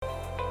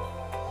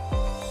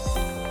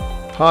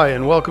Hi,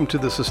 and welcome to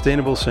the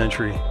Sustainable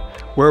Century,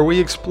 where we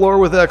explore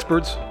with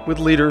experts, with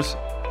leaders,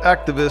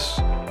 activists,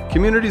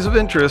 communities of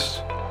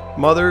interest,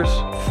 mothers,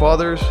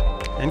 fathers,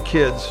 and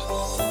kids,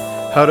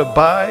 how to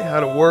buy, how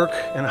to work,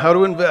 and how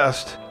to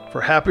invest for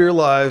happier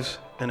lives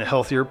and a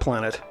healthier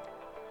planet.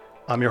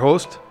 I'm your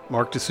host,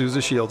 Mark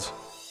D'Souza Shields.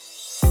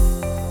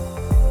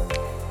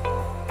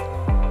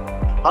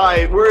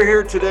 Hi, we're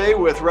here today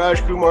with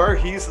Raj Kumar.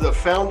 He's the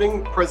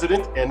founding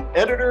president and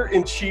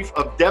editor-in-chief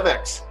of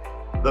DevX,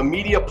 the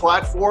media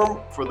platform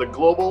for the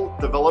global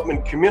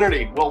development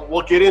community. Well,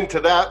 we'll get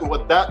into that and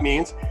what that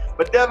means.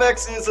 But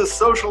DevX is a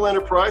social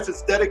enterprise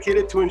that's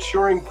dedicated to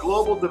ensuring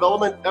global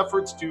development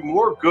efforts do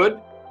more good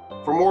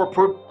for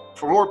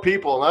more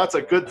people, and that's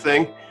a good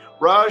thing.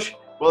 Raj,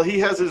 well, he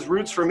has his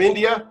roots from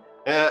India,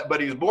 but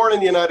he's born in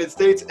the United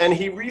States, and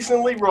he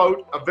recently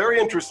wrote a very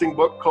interesting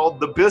book called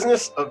The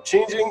Business of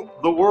Changing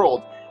the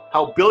World: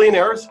 How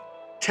Billionaires,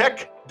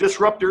 Tech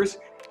Disruptors,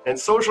 and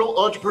Social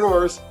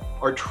Entrepreneurs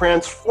are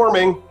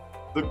transforming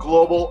the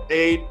global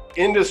aid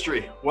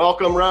industry.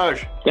 Welcome,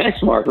 Raj. Thanks,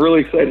 Mark.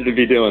 Really excited to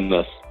be doing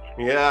this.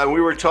 Yeah,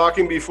 we were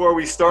talking before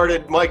we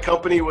started. My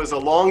company was a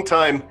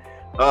longtime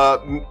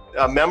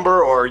a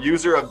member or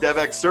user of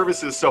DevX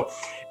services. So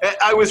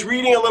I was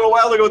reading a little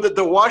while ago that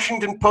the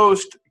Washington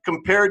Post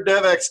compared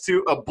DevX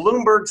to a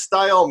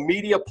Bloomberg-style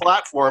media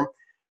platform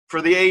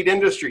for the aid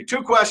industry.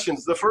 Two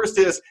questions. The first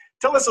is,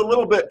 can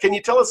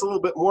you tell us a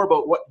little bit more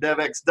about what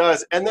DevX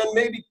does? And then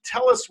maybe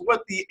tell us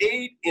what the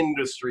aid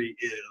industry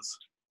is.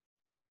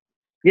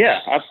 Yeah,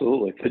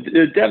 absolutely. So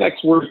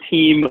DevX, we're a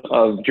team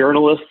of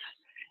journalists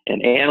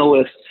and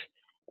analysts,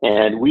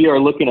 and we are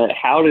looking at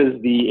how does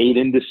the aid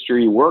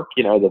industry work,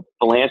 the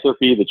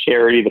philanthropy, the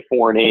charity, the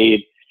foreign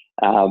aid,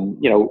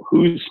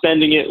 who's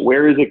spending it,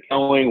 where is it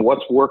going,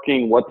 what's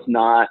working, what's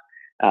not.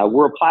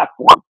 We're a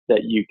platform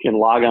that you can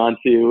log on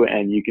to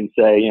and you can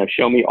say,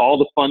 show me all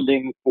the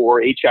funding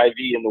for HIV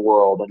in the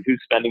world and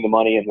who's spending the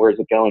money and where's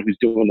it going, who's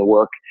doing the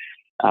work.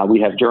 We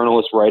have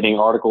journalists writing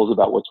articles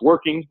about what's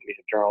working. We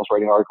have journalists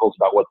writing articles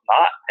about what's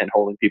not and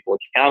holding people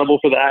accountable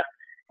for that.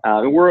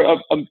 And we're a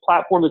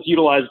platform that's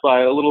utilized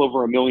by a little over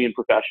 1 million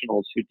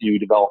professionals who do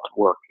development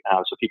work.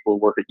 So people who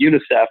work at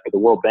UNICEF or the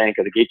World Bank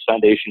or the Gates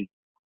Foundation,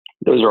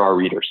 those are our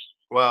readers.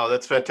 Wow,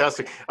 that's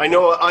fantastic. I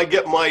know I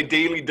get my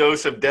daily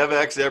dose of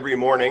DevX every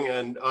morning,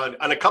 and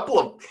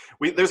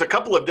there's a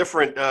couple of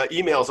different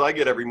emails I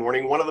get every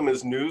morning. One of them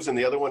is news, and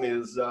the other one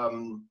is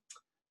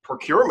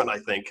procurement, I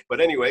think.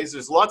 But anyways,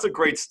 there's lots of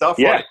great stuff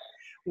on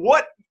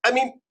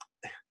it.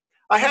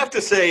 I have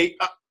to say,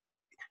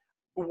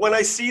 when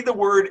I see the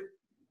word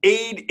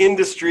aid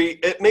industry,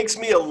 it makes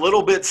me a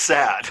little bit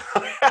sad.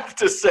 I have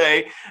to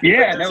say.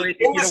 Yeah, no, it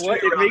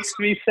makes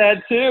me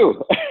sad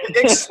too.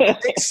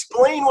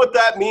 Explain what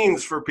that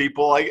means for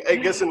people, I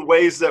guess, in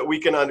ways that we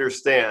can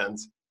understand.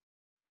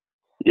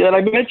 Yeah, and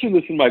I mentioned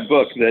this in my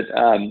book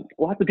that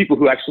lots of people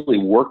who actually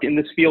work in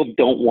this field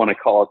don't want to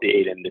call it the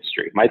aid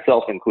industry,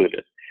 myself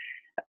included.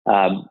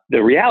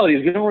 The reality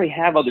is we don't really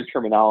have other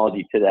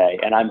terminology today,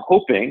 and I'm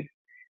hoping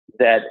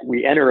that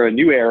we enter a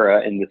new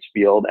era in this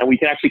field and we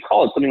can actually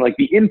call it something like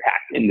the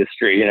impact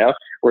industry,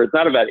 where it's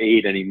not about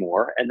aid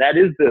anymore. And that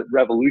is the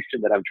revolution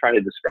that I'm trying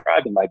to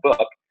describe in my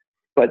book.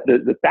 But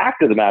the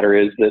fact of the matter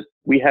is that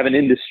we have an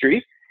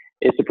industry.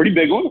 It's a pretty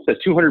big one. It's at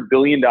 $200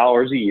 billion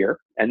a year.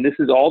 And this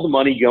is all the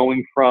money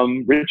going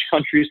from rich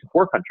countries to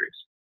poor countries.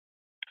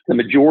 The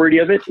majority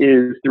of it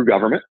is through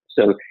government.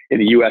 So in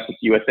the US,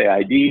 it's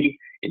USAID.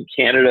 In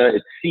Canada,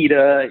 it's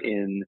CETA.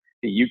 In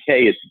the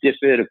UK, it's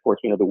DFID, of course,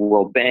 the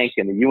World Bank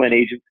and the UN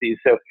agencies.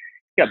 So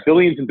you've got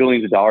billions and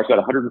billions of dollars, about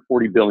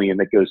 140 billion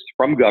that goes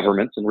from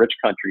governments in rich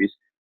countries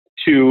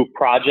to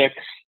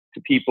projects,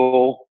 to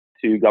people,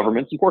 to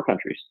governments in poor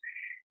countries.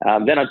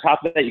 Then on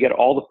top of that, you got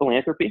all the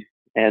philanthropy,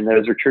 and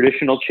those are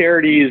traditional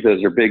charities.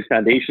 Those are big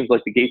foundations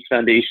like the Gates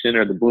Foundation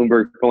or the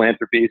Bloomberg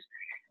philanthropies.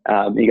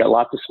 You got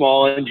lots of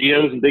small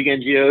NGOs and big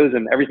NGOs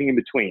and everything in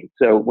between.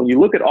 So when you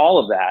look at all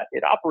of that,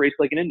 it operates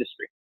like an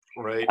industry.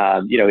 Right.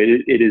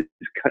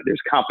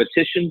 There's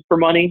competition for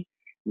money.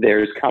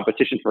 There's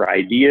competition for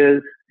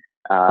ideas.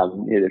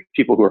 There's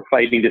people who are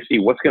fighting to see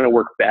what's going to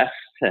work best,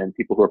 and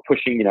people who are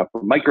pushing,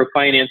 for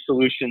microfinance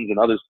solutions, and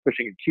others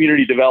pushing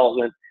community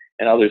development,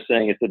 and others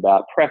saying it's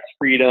about press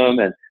freedom.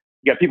 And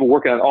you got people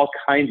working on all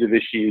kinds of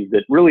issues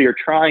that really are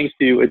trying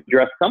to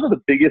address some of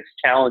the biggest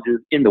challenges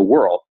in the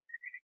world.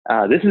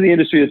 This is the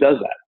industry that does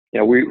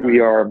that.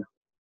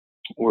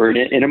 We're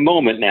in a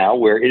moment now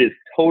where it is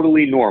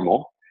totally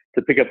normal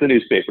to pick up the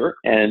newspaper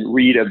and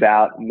read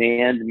about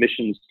manned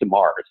missions to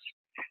Mars,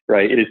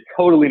 right? It is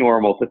totally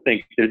normal to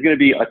think there's going to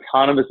be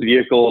autonomous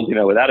vehicles,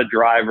 without a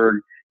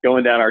driver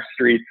going down our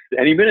streets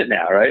any minute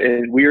now, right?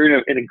 And we are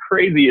in a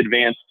crazy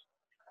advanced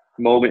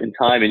moment in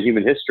time in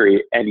human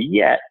history, and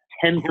yet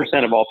 10%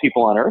 of all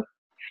people on Earth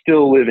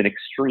still live in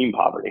extreme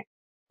poverty.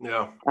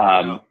 Yeah.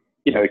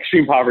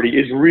 Extreme poverty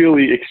is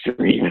really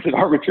extreme. It's an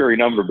arbitrary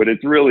number, but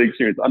it's really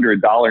extreme. It's under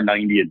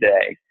 $1.90 a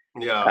day.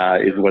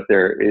 Is what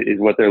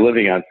they're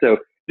living on. So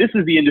this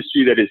is the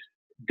industry that is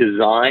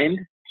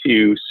designed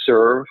to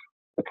serve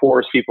the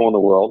poorest people in the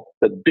world,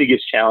 the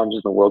biggest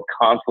challenges in the world,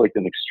 conflict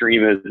and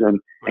extremism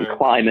and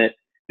climate.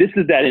 This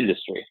is that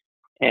industry.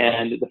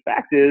 And the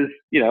fact is,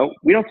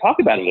 we don't talk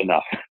about it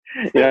enough.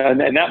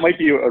 And that might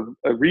be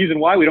a reason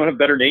why we don't have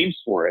better names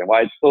for it, and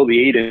why it's still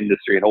the aid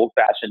industry, an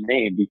old-fashioned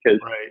name, because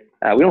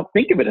we don't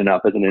think of it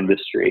enough as an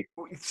industry.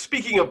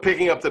 Speaking of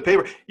picking up the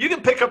paper, you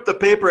can pick up the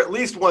paper at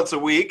least once a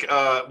week.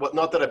 Well,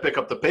 not that I pick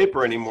up the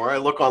paper anymore. I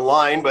look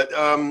online, but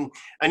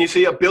and you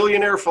see a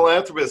billionaire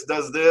philanthropist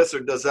does this or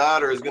does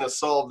that or is going to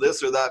solve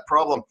this or that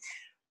problem.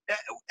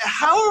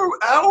 How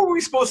are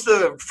we supposed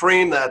to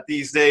frame that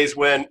these days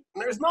when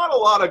there's not a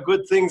lot of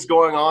good things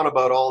going on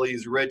about all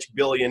these rich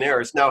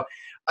billionaires? Now,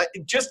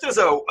 just as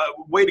a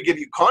way to give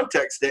you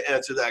context to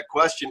answer that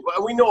question,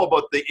 we know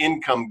about the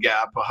income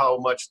gap, how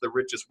much the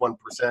richest 1%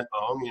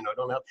 own,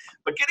 don't have.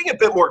 But getting a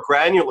bit more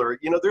granular,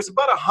 there's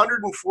about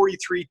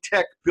 143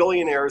 tech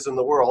billionaires in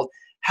the world,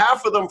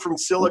 half of them from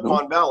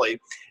Silicon Valley.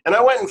 And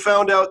I went and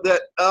found out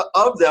that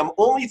of them,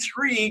 only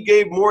 3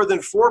 gave more than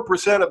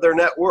 4% of their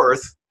net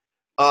worth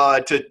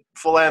to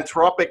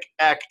philanthropic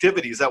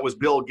activities. That was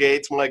Bill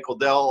Gates, Michael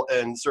Dell,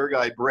 and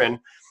Sergey Brin.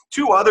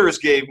 2 others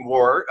gave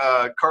more,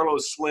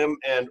 Carlos Slim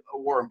and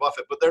Warren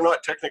Buffett, but they're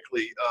not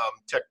technically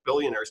tech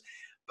billionaires.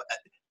 But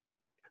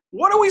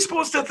what are we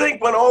supposed to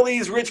think when all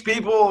these rich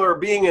people are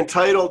being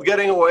entitled,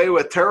 getting away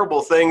with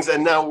terrible things,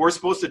 and now we're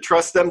supposed to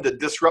trust them to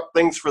disrupt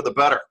things for the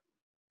better?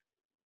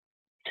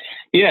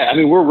 Yeah,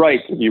 we're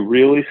right to be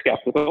really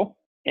skeptical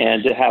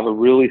and to have a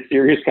really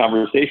serious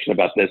conversation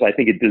about this. I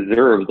think it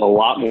deserves a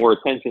lot more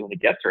attention than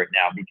it gets right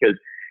now, because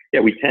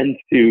we tend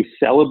to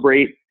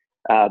celebrate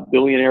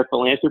billionaire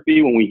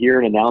philanthropy when we hear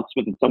an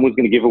announcement that someone's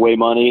going to give away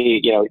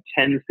money. It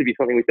tends to be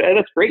something we say, hey,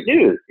 that's great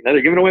news.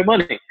 They're giving away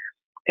money.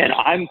 And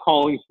I'm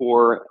calling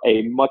for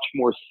a much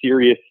more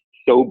serious,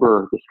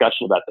 sober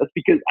discussion about this,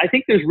 because I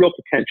think there's real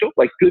potential,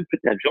 like good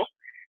potential,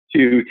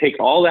 to take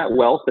all that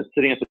wealth that's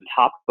sitting at the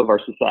top of our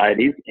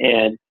societies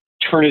and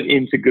turn it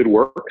into good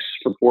works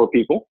for poor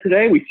people.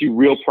 Today, we see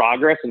real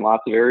progress in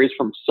lots of areas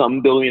from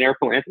some billionaire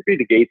philanthropy.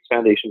 The Gates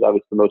Foundation is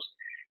obviously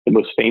the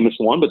most famous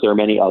one, but there are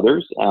many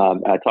others.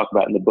 I talk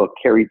about in the book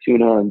Carrie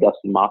Tuna and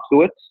Dustin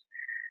Moskowitz,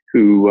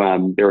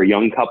 who they're a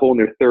young couple in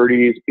their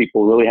 30s.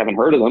 People really haven't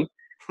heard of them,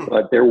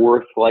 but they're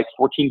worth like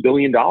 $14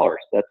 billion.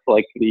 That's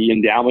like the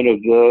endowment of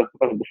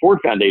the Ford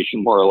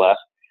Foundation, more or less.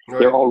 Right.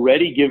 They're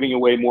already giving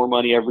away more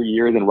money every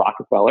year than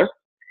Rockefeller.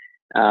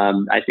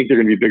 I think they're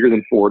going to be bigger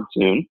than Ford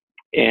soon.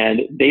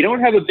 And they don't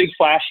have a big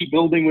flashy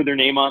building with their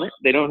name on it.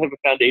 They don't have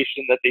a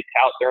foundation that they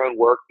tout their own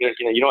work. You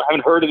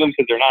haven't heard of them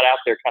because they're not out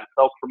there kind of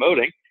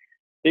self-promoting.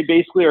 They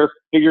basically are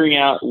figuring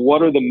out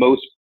what are the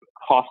most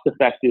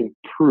cost-effective,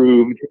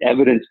 proved,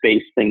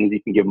 evidence-based things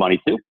you can give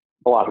money to.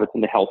 A lot of it's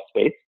in the health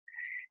space.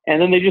 And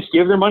then they just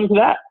give their money to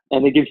that.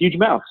 And they give huge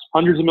amounts,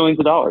 hundreds of millions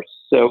of dollars.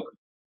 So,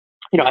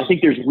 I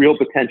think there's real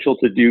potential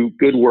to do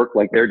good work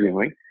like they're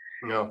doing.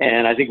 Yeah.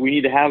 And I think we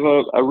need to have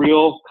a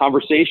real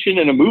conversation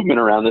and a movement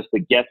around this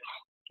that gets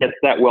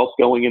that wealth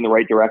going in the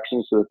right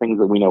direction to the things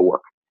that we know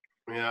work.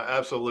 Yeah,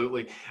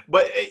 absolutely.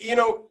 But,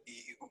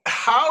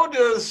 how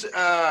does,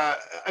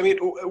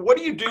 what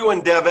do you do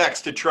in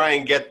DevX to try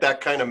and get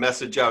that kind of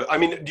message out?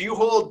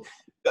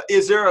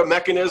 Is there a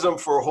mechanism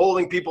for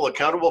holding people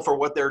accountable for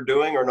what they're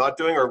doing or not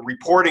doing, or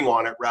reporting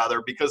on it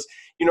rather? Because,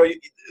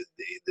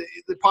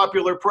 the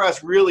popular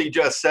press really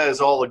just says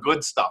all the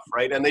good stuff,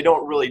 right? And they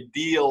don't really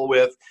deal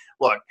with,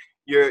 look,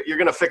 you're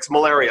going to fix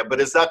malaria,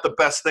 but is that the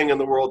best thing in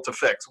the world to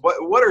fix?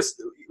 What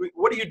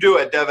do you do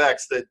at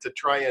DevX to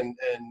try and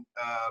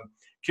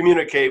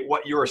communicate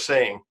what you're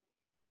saying?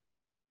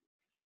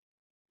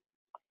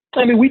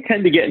 We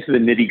tend to get into the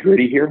nitty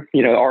gritty here.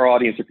 Our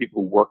audience are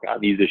people who work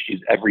on these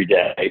issues every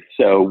day.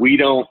 So we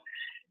don't,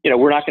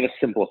 we're not going to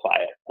simplify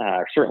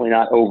it, certainly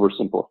not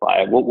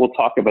oversimplify it. We'll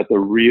talk about the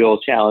real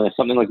challenge.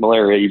 Something like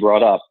malaria you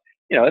brought up.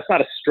 It's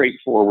not a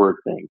straightforward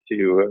thing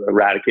to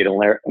eradicate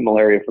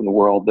malaria from the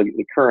world.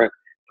 The current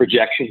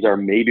projections are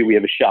maybe we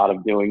have a shot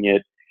of doing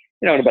it,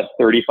 in about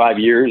 35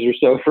 years or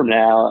so from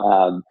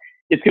now.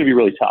 It's going to be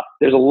really tough.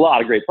 There's a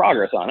lot of great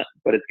progress on it,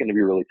 but it's going to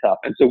be really tough.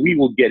 And so we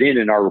will get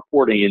in our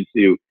reporting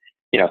into,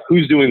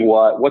 who's doing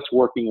what's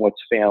working,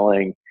 what's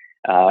failing.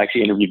 I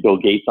actually interviewed Bill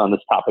Gates on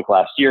this topic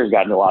last year and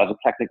got into a lot of the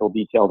technical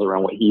details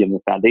around what he and the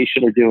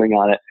foundation are doing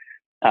on it.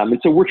 And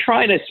so we're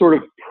trying to sort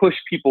of push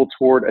people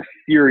toward a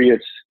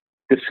serious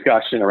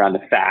discussion around the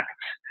facts,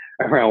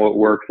 around what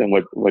works and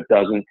what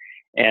doesn't.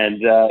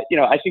 And,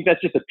 I think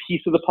that's just a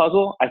piece of the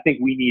puzzle. I think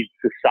we need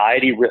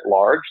society writ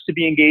large to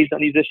be engaged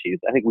on these issues.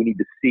 I think we need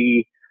to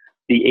see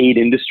the aid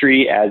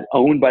industry as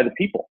owned by the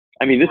people.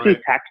 This is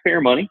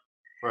taxpayer money.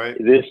 Right.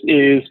 This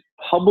is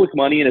public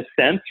money in a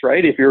sense,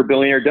 right? If you're a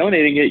billionaire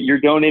donating it,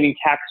 you're donating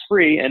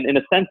tax-free. And in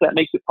a sense, that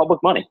makes it public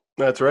money.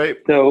 That's right.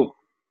 So,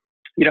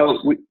 we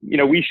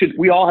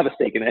all have a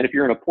stake in that. And if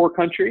you're in a poor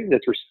country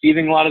that's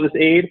receiving a lot of this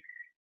aid,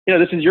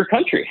 this is your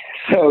country.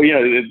 So,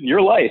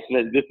 your life,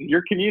 this is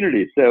your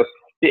community. So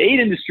the aid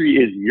industry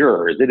is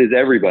yours. It is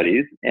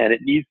everybody's, and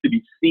it needs to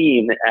be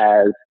seen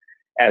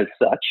as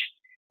such.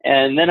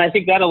 And then I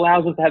think that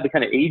allows us to have the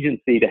kind of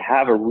agency to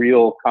have a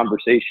real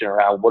conversation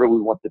around what do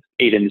we want this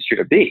aid industry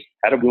to be?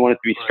 How do we want it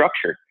to be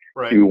structured?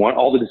 Right. Do we want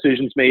all the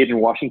decisions made in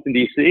Washington,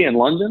 D.C. and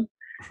London?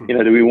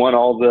 Do we want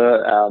all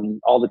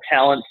the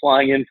talent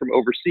flying in from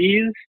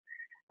overseas?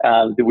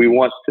 Do we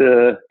want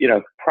to,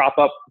 prop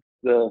up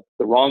the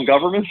wrong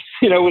governments,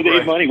 with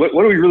aid money? What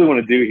do we really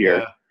want to do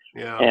here?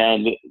 Yeah.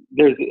 And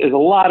there's a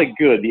lot of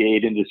good the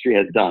aid industry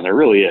has done. There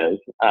really is.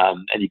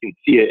 And you can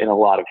see it in a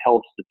lot of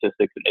health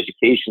statistics and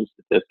education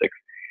statistics.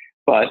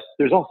 But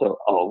there's also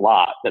a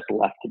lot that's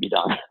left to be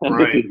done. And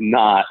this is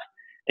not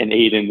an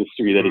aid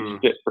industry that is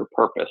fit for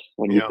purpose.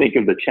 When you think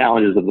of the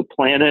challenges of the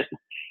planet,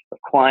 of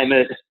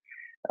climate,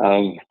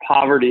 of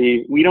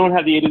poverty, we don't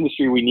have the aid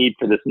industry we need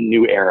for this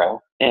new era.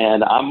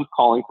 And I'm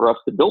calling for us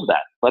to build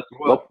that. Let's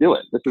do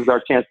it. This is our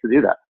chance to do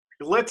that.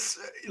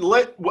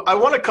 I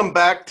want to come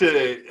back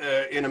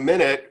to in a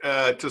minute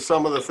to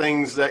some of the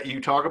things that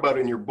you talk about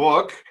in your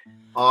book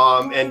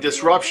and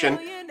disruption,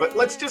 but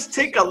let's just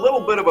take a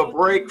little bit of a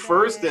break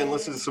first and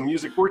listen to some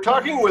music. We're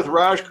talking with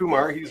Raj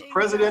Kumar. He's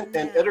president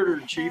and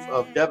editor-in-chief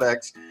of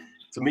DevX.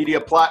 It's a media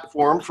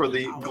platform for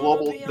the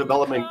global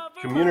development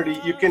community.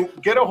 You can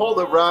get a hold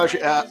of Raj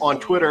on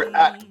Twitter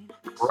at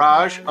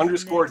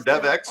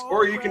Raj_DevX,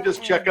 or you can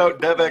just check out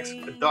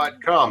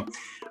devx.com.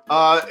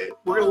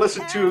 We're going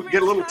to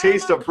get a little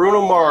taste of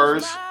Bruno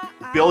Mars'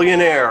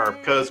 Billionaire,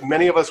 because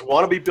many of us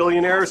want to be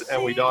billionaires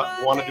and we don't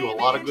want to do a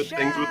lot of good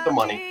things with the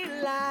money.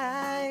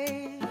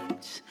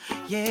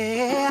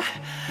 Yeah,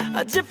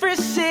 a different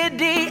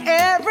city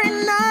every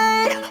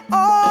night.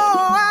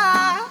 Oh,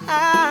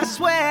 I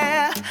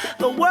swear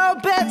the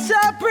world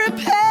better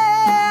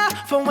prepare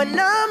for when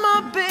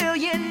I'm a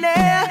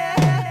billionaire.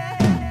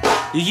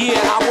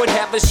 Yeah, I would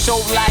have a show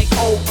like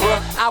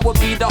Oprah. I would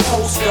be the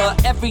host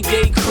of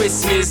Everyday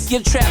Christmas.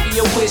 Give Travi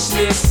a wish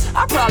list.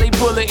 I'd probably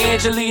pull a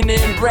Angelina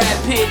and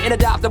Brad Pitt and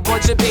adopt a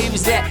bunch of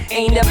babies that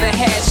ain't never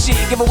had shit.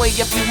 Give away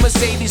a few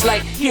Mercedes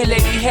like, here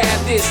lady,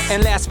 have this.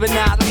 And last but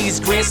not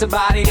least, grant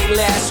somebody their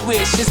last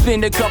wish. It's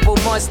been a couple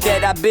months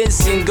that I've been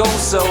single,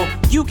 so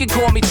you can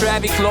call me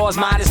Travi Claus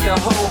minus the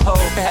ho-ho.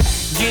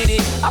 Get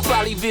it? I'll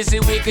probably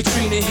visit where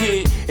Katrina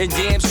hit, and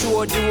damn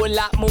sure do a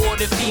lot more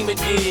than FEMA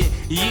did.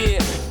 Yeah,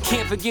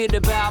 can't forget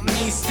about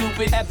me,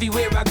 stupid.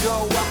 Everywhere I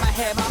go, I'ma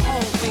have my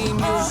own theme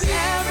music.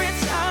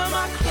 Every time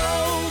I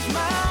close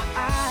my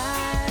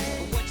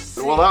eyes.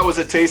 Well, that was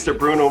a taste of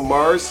Bruno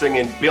Mars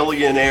singing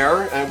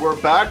Billionaire, and we're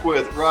back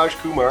with Raj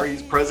Kumar.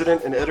 He's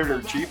president and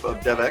editor-in-chief of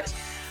DevX,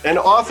 and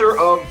author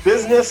of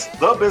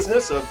The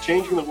Business of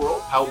Changing the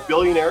World, How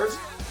Billionaires,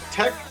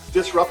 Tech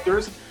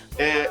Disruptors,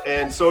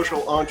 and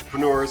Social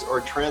Entrepreneurs are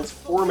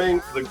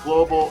Transforming the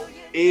Global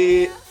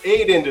Aid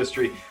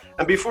Industry.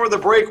 And before the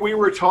break, we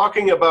were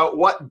talking about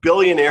what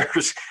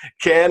billionaires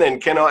can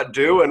and cannot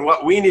do, and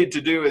what we need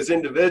to do as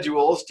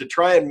individuals to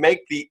try and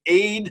make the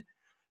aid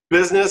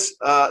business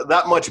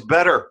that much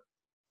better.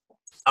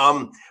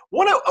 I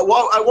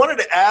wanted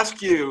to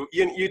ask you,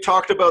 you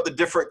talked about the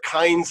different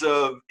kinds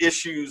of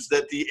issues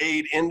that the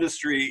aid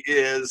industry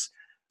is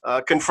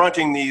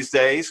confronting these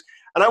days.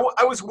 And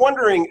I was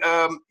wondering,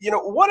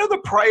 what are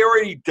the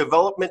priority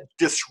development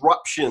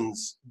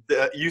disruptions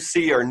that you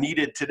see are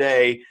needed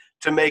today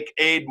to make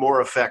aid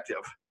more effective?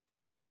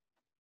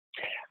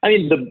 I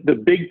mean, the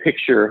big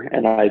picture,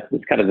 and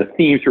it's kind of the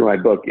theme through my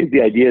book, is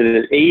the idea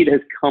that aid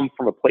has come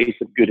from a place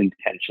of good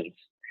intentions.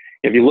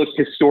 If you look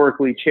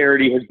historically,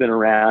 charity has been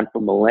around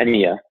for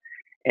millennia,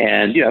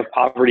 and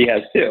poverty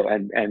has too.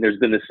 And there's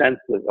been the sense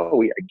of,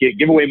 we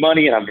give away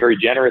money, and I'm very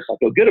generous. I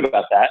feel good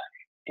about that.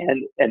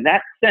 And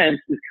that sense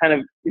is kind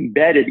of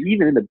embedded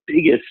even in the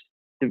biggest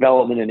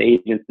development and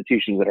aid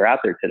institutions that are out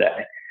there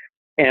today.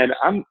 And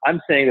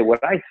I'm saying that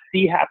what I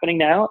see happening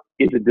now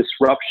is a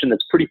disruption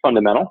that's pretty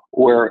fundamental,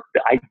 where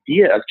the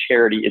idea of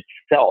charity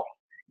itself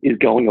is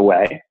going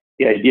away.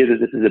 The idea that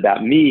this is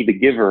about me, the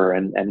giver,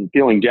 and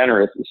feeling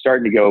generous is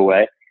starting to go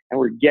away. And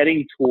we're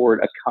getting toward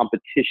a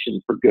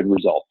competition for good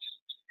results,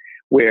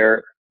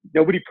 where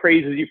nobody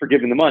praises you for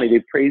giving the money.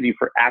 They praise you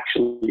for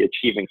actually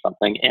achieving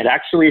something. And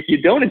actually, if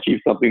you don't achieve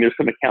something, there's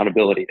some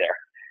accountability there.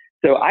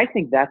 So I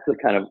think that's the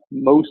kind of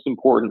most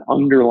important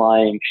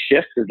underlying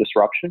shift or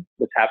disruption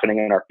that's happening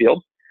in our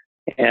field.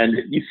 And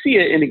you see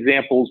it in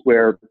examples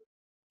where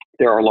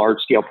there are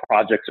large-scale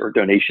projects or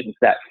donations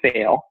that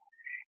fail,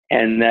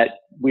 and that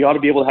we ought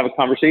to be able to have a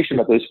conversation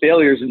about those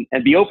failures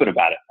and be open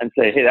about it and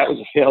say, hey, that was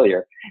a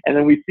failure. And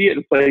then we see it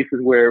in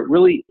places where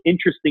really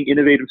interesting,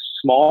 innovative,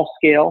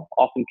 small-scale,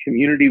 often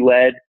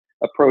community-led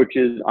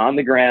approaches on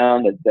the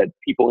ground that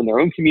people in their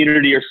own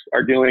community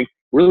are doing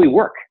really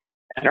work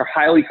and are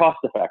highly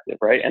cost-effective,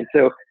 right? And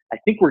so I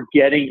think we're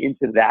getting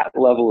into that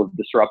level of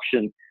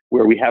disruption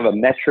where we have a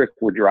metric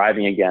we're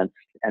driving against,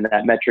 and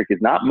that metric is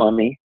not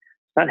money,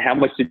 it's not how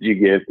much did you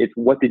give, it's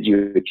what did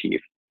you achieve.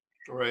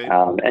 Right.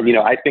 And,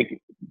 I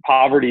think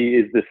poverty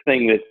is this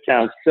thing that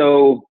sounds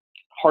so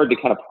hard to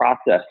kind of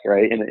process,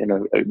 right, in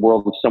a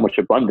world with so much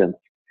abundance.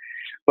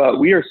 But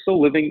we are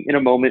still living in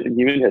a moment in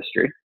human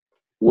history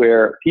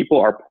where people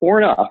are poor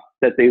enough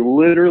that they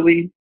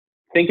literally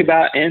think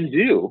about and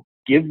do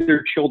give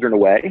their children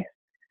away.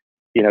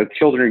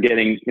 Children are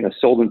getting,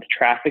 sold into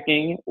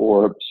trafficking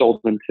or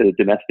sold into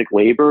domestic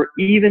labor,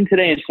 even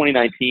today in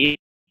 2019,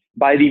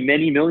 by the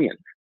many millions.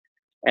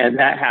 And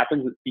that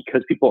happens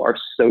because people are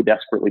so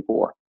desperately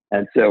poor.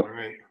 And so,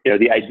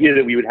 the idea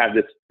that we would have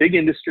this big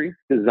industry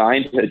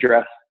designed to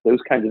address those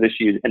kinds of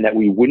issues and that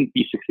we wouldn't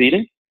be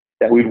succeeding,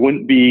 that we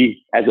wouldn't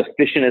be as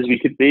efficient as we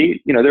could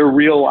be, there are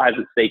real lives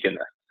at stake in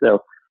this.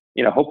 So,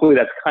 hopefully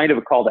that's kind of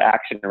a call to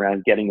action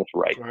around getting this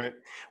right. Right.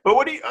 But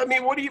what do you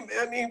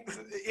mean,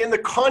 in the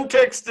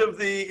context of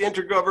the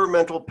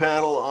Intergovernmental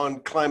Panel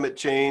on Climate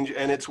Change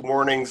and its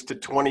warnings to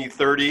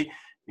 2030,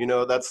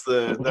 that's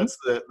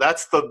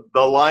the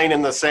line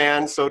in the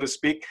sand, so to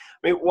speak.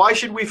 I mean, why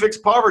should we fix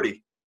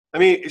poverty? I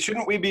mean,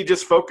 shouldn't we be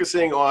just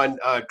focusing on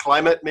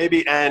climate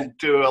maybe, and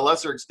to a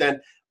lesser extent,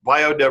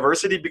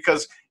 biodiversity?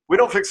 Because we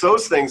don't fix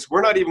those things,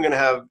 we're not even going to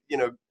have,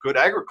 good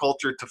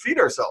agriculture to feed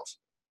ourselves.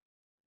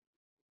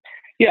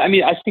 Yeah, I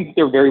mean, I think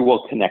they're very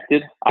well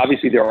connected.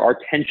 Obviously, there are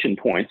tension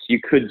points. You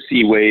could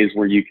see ways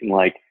where you can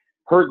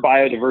hurt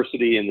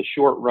biodiversity in the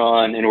short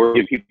run in order to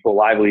give people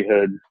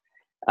livelihoods,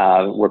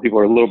 where people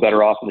are a little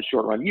better off in the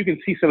short run. You can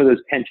see some of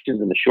those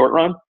tensions in the short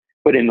run,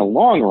 but in the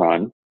long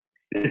run,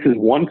 this is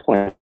one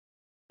planet.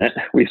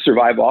 We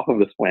survive off of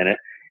this planet,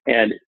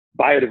 and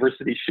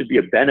biodiversity should be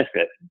a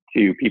benefit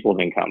to people's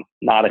income,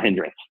 not a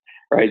hindrance,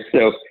 right?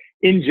 So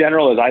in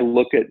general, as I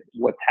look at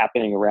what's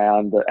happening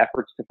around the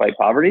efforts to fight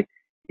poverty,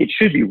 it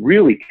should be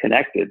really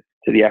connected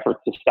to the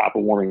efforts to stop a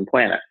warming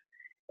planet.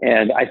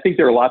 And I think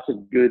there are lots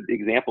of good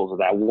examples of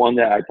that. One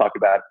that I talk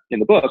about in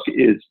the book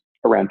is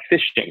around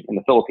fishing in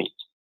the Philippines.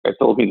 The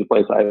Philippines is a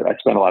place I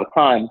spend a lot of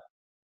time.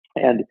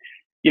 And,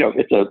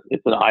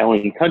 it's an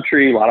island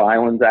country, a lot of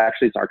islands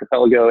actually, it's an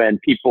archipelago, and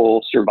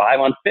people survive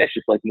on fish.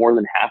 It's more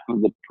than half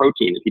of the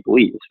protein that people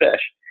eat is fish.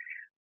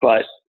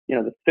 But,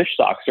 the fish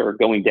stocks are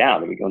going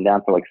down. They've been going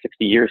down for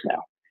 60 years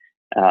now.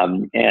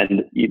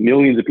 And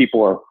millions of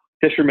people are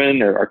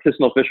fishermen or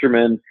artisanal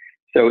fishermen.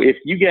 So if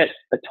you get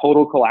a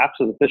total collapse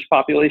of the fish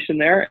population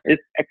there,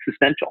 it's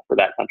existential for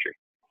that country.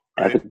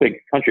 That's a big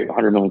country of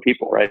 100 million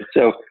people, right?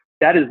 So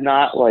that is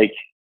not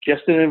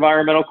just an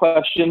environmental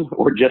question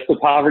or just a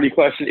poverty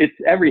question. It's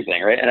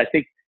everything, right? And I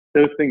think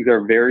those things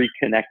are very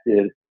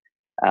connected.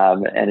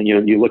 And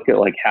you look at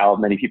how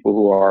many people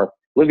who are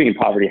living in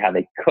poverty, how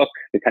they cook,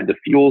 the kinds of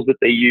fuels that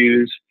they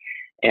use.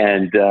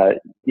 And,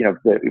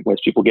 once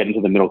people get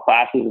into the middle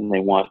classes and they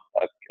want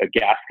a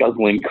gas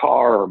guzzling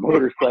car or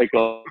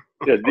motorcycle,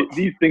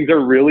 these things are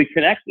really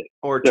connected.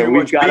 So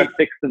we've got to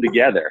fix them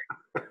together.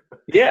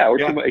 Yeah,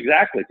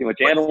 exactly. Too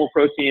much animal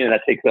protein, and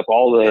that takes up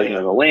all the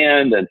the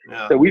land. And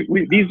so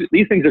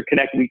these things are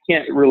connected. We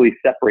can't really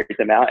separate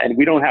them out, and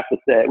we don't have to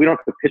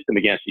pit them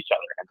against each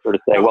other and sort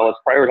of say, well, let's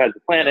prioritize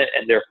the planet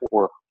and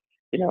therefore,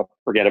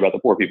 forget about the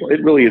poor people.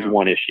 It really is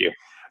one issue.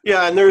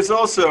 Yeah, and there's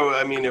also,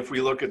 if we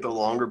look at the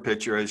longer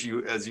picture, as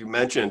you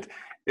mentioned,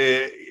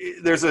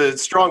 there's a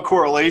strong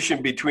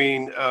correlation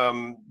between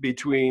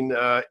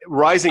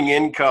rising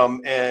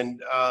income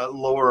and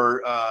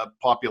lower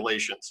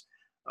populations,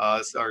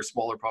 or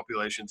smaller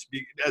populations.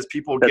 As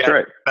people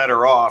get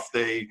better off,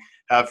 they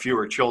have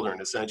fewer children,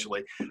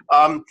 essentially.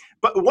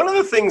 But one of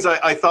the things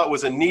I thought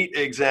was a neat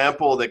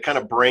example that kind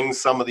of brings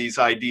some of these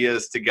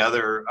ideas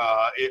together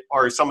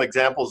are some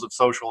examples of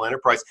social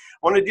enterprise.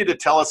 I wanted you to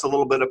tell us a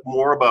little bit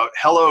more about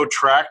Hello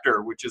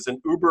Tractor, which is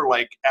an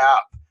Uber-like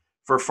app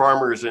for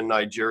farmers in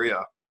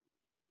Nigeria.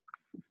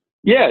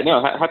 Yeah,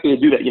 no, happy to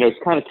do that. It's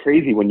kind of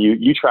crazy when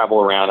you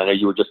travel around. I know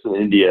you were just in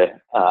India.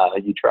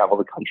 You travel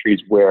to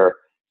countries where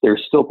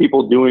there's still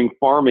people doing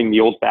farming the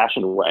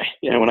old-fashioned way.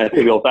 When I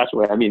say the old-fashioned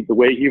way, I mean the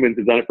way humans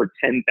have done it for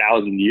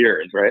 10,000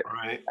 years, right?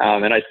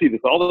 And I see this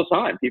all the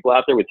time. People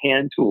out there with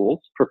hand tools,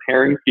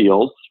 preparing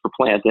fields for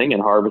planting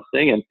and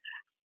harvesting. And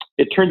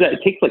it turns out it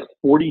takes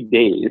 40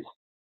 days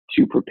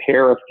to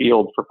prepare a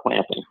field for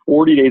planting.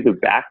 40 days of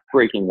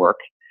back-breaking work.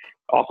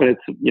 Often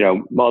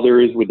it's,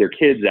 mothers with their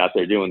kids out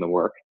there doing the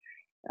work.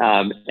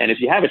 And if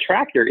you have a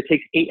tractor, it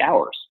takes 8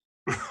 hours.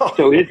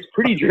 So it's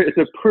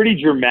a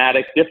pretty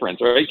dramatic difference,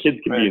 right? Kids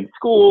can be in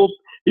school,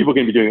 people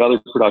can be doing other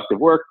productive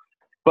work,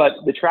 but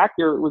the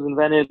tractor was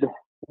invented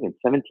in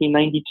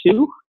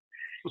 1792,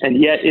 and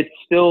yet it's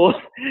still,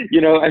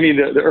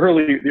 the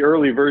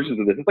early versions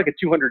of this, it's like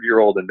a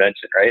 200-year-old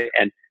invention, right?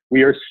 And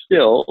we are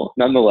still,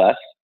 nonetheless,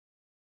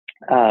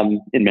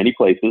 in many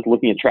places,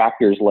 looking at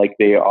tractors like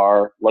they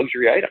are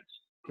luxury items.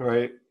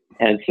 Right.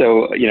 And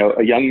so,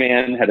 a young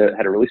man had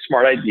a really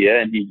smart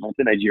idea, and he went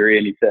to Nigeria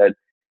and he said,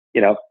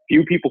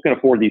 few people can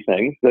afford these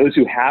things. Those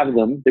who have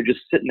them, they're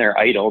just sitting there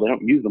idle. They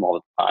don't use them all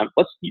the time.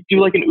 Let's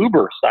do an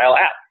Uber style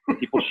app.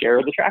 People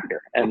share the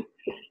tractor, and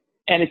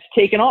it's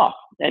taken off.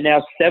 And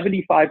now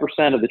 75%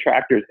 of the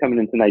tractors coming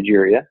into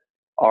Nigeria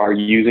are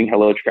using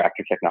Hello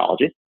Tractor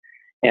technology,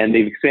 and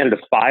they've expanded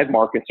to 5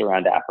 markets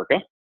around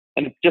Africa,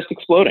 and it's just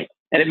exploding.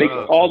 And it makes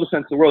all the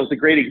sense in the world. It's a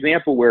great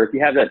example where if you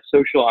have that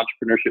social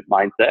entrepreneurship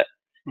mindset,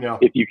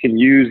 if you can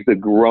use the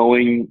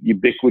growing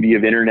ubiquity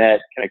of internet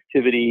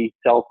connectivity,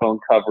 cell phone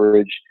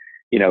coverage,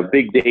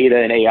 big data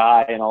and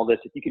AI and all this,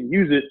 if you can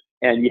use it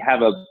and you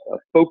have a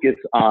focus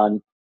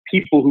on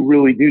people who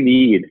really do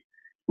need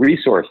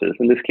resources.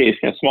 In this case,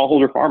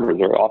 smallholder farmers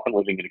are often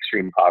living in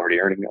extreme poverty,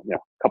 earning a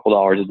couple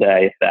dollars a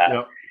day, if that.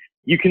 Yep.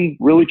 You can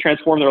really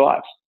transform their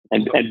lives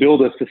and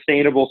build a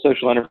sustainable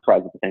social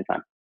enterprise at the same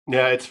time.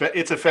 Yeah,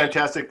 it's a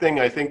fantastic thing.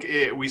 I think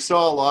we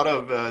saw a lot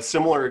of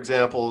similar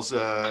examples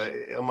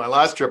on my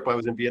last trip. I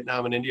was in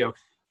Vietnam and India,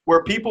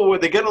 where people,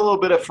 they get a little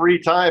bit of free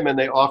time and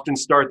they often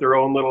start their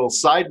own little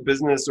side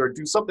business or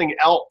do something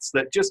else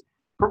that just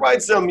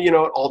provides them,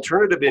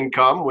 alternative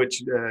income,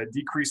 which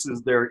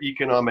decreases their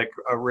economic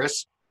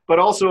risks, but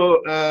also,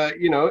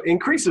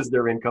 increases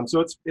their income.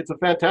 So it's a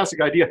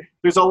fantastic idea.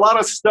 There's a lot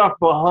of stuff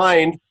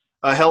behind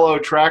a Hello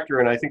Tractor,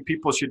 and I think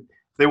people should,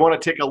 if they want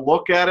to take a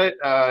look at it,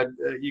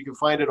 you can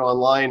find it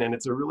online, and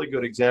it's a really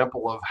good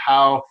example of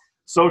how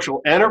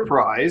social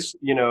enterprise,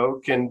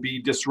 can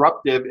be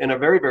disruptive in a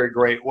very, very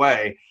great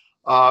way.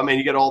 And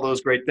you get all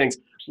those great things.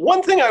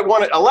 Last thing I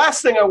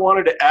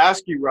wanted to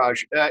ask you,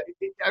 Raj, I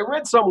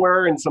read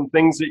somewhere in some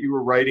things that you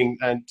were writing,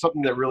 and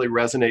something that really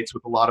resonates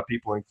with a lot of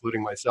people,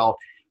 including myself,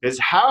 is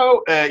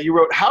how you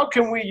wrote, how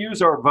can we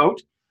use our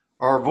vote,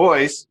 our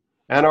voice,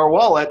 and our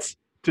wallets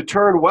to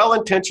turn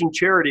well-intentioned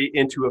charity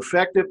into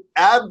effective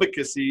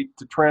advocacy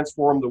to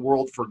transform the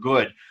world for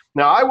good?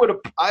 Now,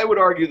 I would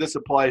argue this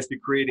applies to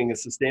creating a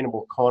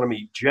sustainable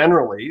economy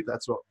generally.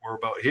 That's what we're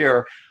about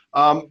here.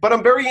 But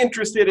I'm very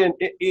interested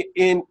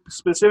in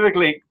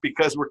specifically,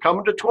 because we're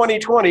coming to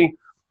 2020,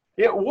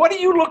 what are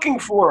you looking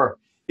for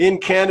in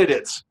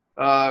candidates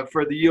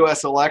for the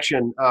U.S.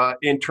 election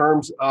in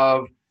terms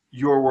of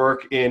your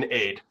work in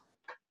aid?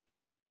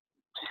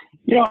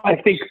 I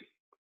think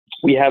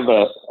we have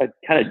a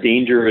kind of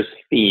dangerous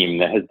theme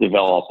that has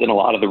developed in a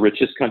lot of the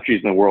richest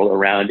countries in the world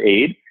around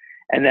aid.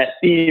 And that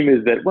theme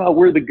is that, well,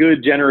 we're the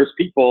good, generous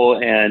people,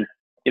 and,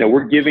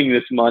 we're giving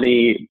this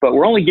money, but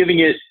we're only giving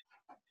it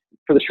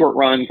for the short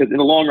run, because in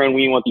the long run,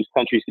 we want these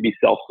countries to be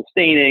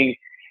self-sustaining.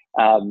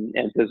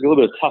 And there's a little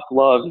bit of tough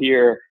love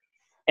here.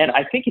 And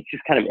I think it's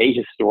just kind of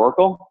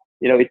ahistorical.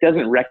 It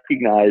doesn't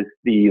recognize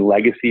the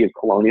legacy of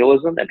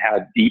colonialism and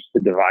how deep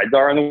the divides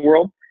are in the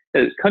world.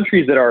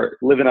 Countries that are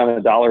living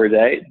on $1 a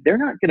day, they're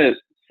not going to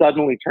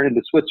suddenly turn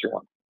into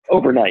Switzerland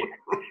overnight.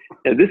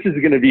 This is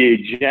going to be a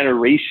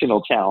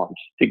generational challenge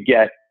to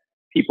get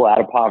people out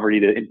of poverty,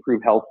 to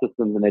improve health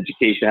systems and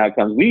education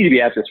outcomes. We need to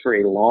be at this for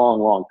a long,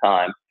 long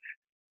time.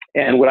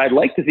 And what I'd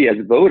like to see as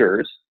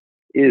voters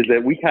is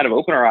that we kind of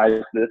open our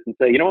eyes to this and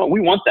say,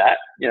 we want that.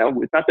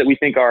 It's not that we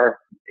think our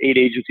aid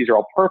agencies are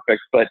all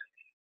perfect, but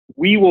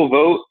we will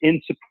vote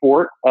in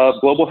support of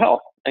global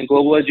health and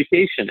global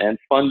education and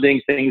funding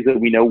things that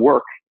we know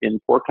work in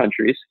poor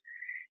countries.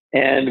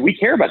 And we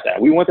care about that.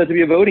 We want that to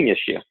be a voting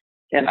issue.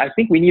 And I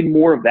think we need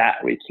more of that.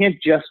 It can't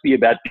just be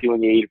about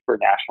doing aid for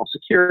national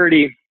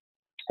security,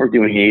 or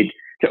doing aid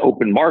to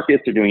open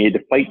markets, or doing aid to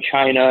fight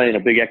China in a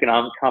big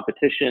economic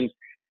competition.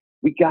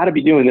 We got to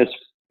be doing this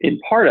in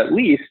part, at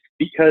least,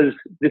 because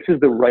this is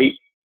the right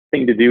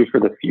thing to do for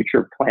the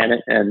future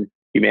planet and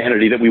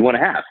humanity that we want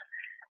to have.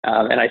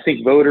 And I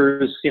think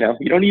voters, you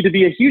don't need to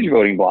be a huge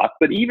voting bloc,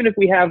 but even if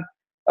we have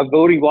a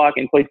voting bloc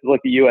in places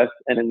like the US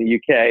and in the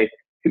UK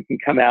who can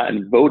come out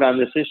and vote on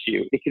this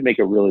issue, it can make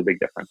a really big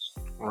difference.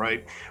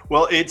 Right.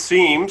 Well, it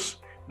seems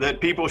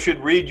that people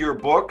should read your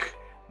book,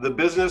 The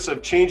Business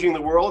of Changing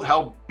the World: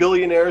 How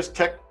Billionaires,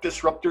 Tech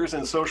Disruptors,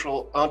 and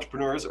Social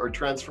Entrepreneurs Are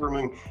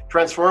Transforming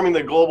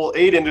the Global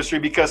Aid Industry,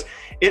 because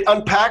it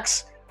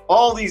unpacks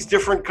all these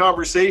different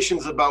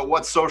conversations about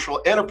what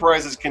social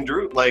enterprises can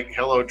do, like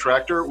Hello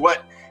Tractor,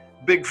 what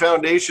big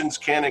foundations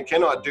can and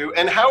cannot do,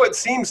 and how it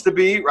seems to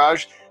be,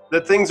 Raj,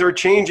 that things are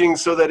changing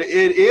so that it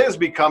is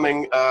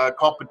becoming a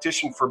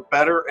competition for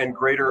better and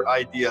greater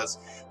ideas.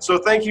 So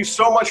thank you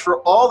so much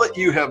for all that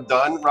you have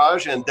done,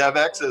 Raj, and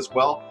DevX as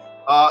well.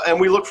 And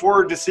we look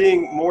forward to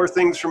seeing more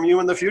things from you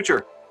in the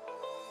future.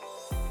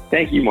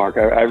 Thank you, Mark.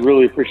 I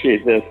really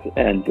appreciate this.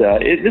 And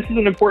this is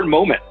an important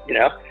moment.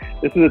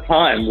 This is a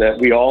time that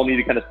we all need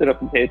to kind of sit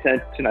up and pay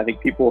attention. I think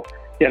people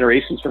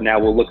generations from now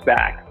will look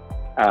back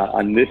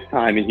on this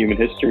time in human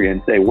history and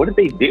say, what did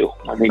they do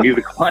when they knew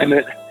the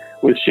climate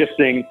was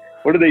shifting?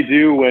 What did they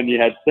do when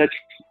you had such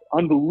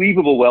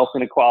unbelievable wealth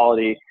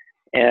inequality?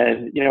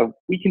 And,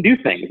 we can do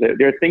things.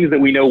 There are things that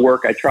we know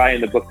work. I try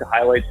in the book to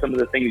highlight some of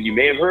the things you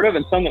may have heard of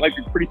and some that might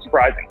be pretty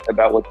surprising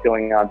about what's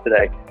going on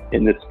today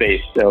in this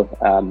space. So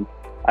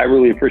I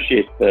really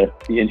appreciate the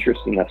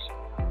interest in this.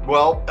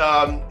 Well,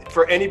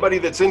 for anybody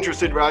that's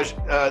interested, Raj,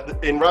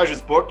 in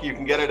Raj's book, you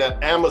can get it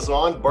at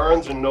Amazon,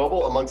 Barnes &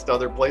 Noble, amongst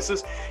other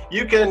places.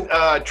 You can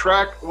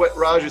track what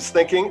Raj is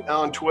thinking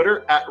on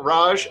Twitter at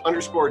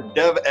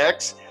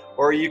Raj_DevX,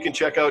 or you can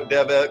check out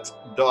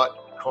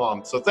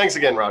devx.com. So thanks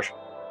again, Raj.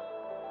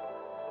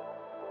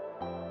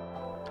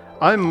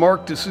 I'm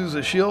Mark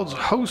D'Souza Shields,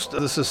 host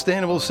of The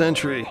Sustainable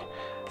Century.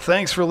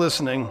 Thanks for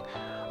listening.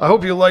 I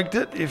hope you liked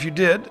it. If you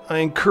did, I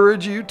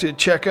encourage you to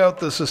check out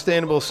the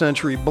Sustainable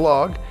Century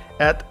blog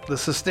at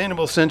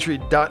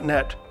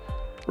thesustainablecentury.net.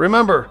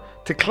 Remember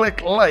to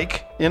click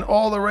like in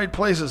all the right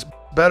places.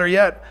 Better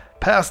yet,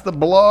 pass the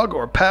blog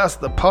or pass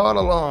the pod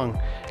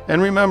along.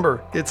 And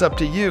remember, it's up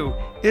to you,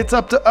 it's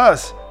up to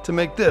us to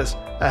make this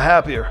a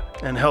happier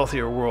and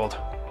healthier world.